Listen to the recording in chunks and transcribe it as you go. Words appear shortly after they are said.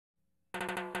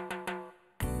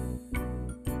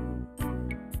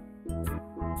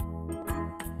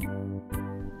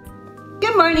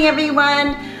Good morning,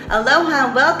 everyone. Aloha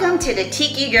and welcome to the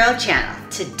Tiki Girl Channel.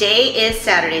 Today is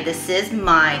Saturday. This is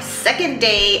my second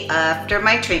day after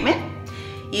my treatment.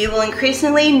 You will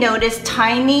increasingly notice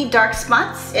tiny dark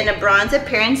spots and a bronze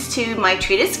appearance to my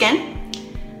treated skin.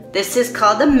 This is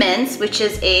called the mens, which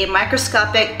is a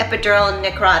microscopic epidural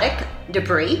necrotic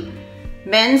debris.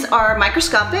 Mens are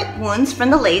microscopic wounds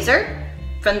from the laser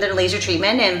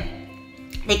treatment, and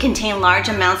they contain large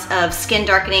amounts of skin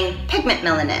darkening pigment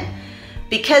melanin.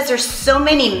 Because there's so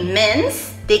many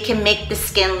mens, they can make the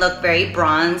skin look very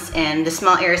bronze, and the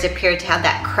small areas appear to have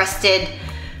that crusted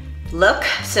look,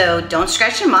 so don't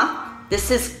scratch them off.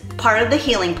 This is part of the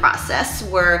healing process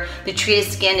where the treated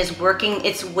skin is working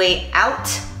its way out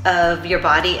of your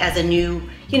body as a new,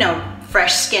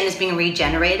 fresh skin is being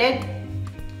regenerated.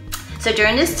 So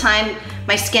during this time,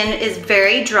 my skin is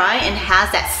very dry and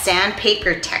has that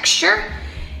sandpaper texture,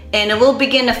 and it will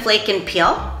begin to flake and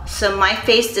peel. So my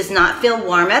face does not feel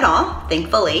warm at all,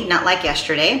 thankfully, not like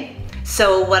yesterday.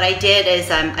 So what I did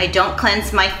is I don't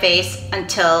cleanse my face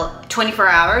until 24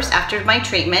 hours after my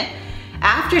treatment.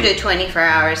 After the 24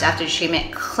 hours after the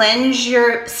treatment, cleanse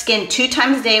your skin 2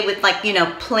 times a day with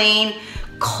plain,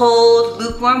 cold,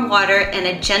 lukewarm water and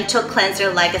a gentle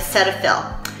cleanser like a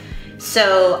Cetaphil.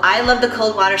 So I love the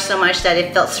cold water so much that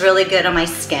it feels really good on my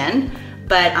skin.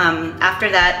 But after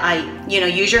that, I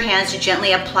use your hands to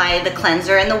gently apply the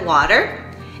cleanser and the water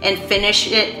and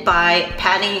finish it by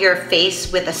patting your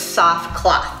face with a soft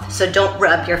cloth. So don't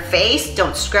rub your face,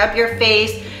 don't scrub your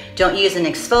face, don't use an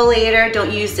exfoliator,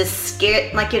 don't use the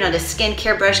skin, the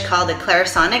skincare brush called the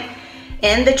Clarisonic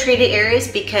in the treated areas,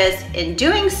 because in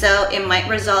doing so,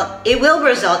 it will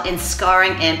result in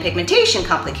scarring and pigmentation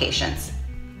complications.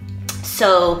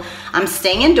 So I'm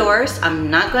staying indoors. I'm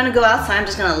not going to go outside. I'm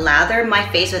just going to lather my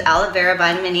face with Aloe Vera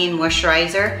Vitamin E and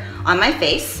Moisturizer on my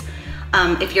face.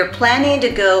 If you're planning to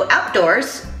go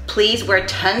outdoors, please wear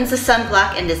tons of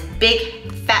sunblock and this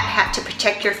big fat hat to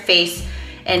protect your face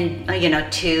and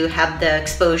to have the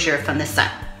exposure from the sun.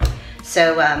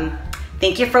 So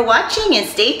thank you for watching, and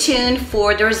stay tuned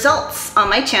for the results on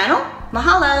my channel.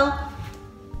 Mahalo.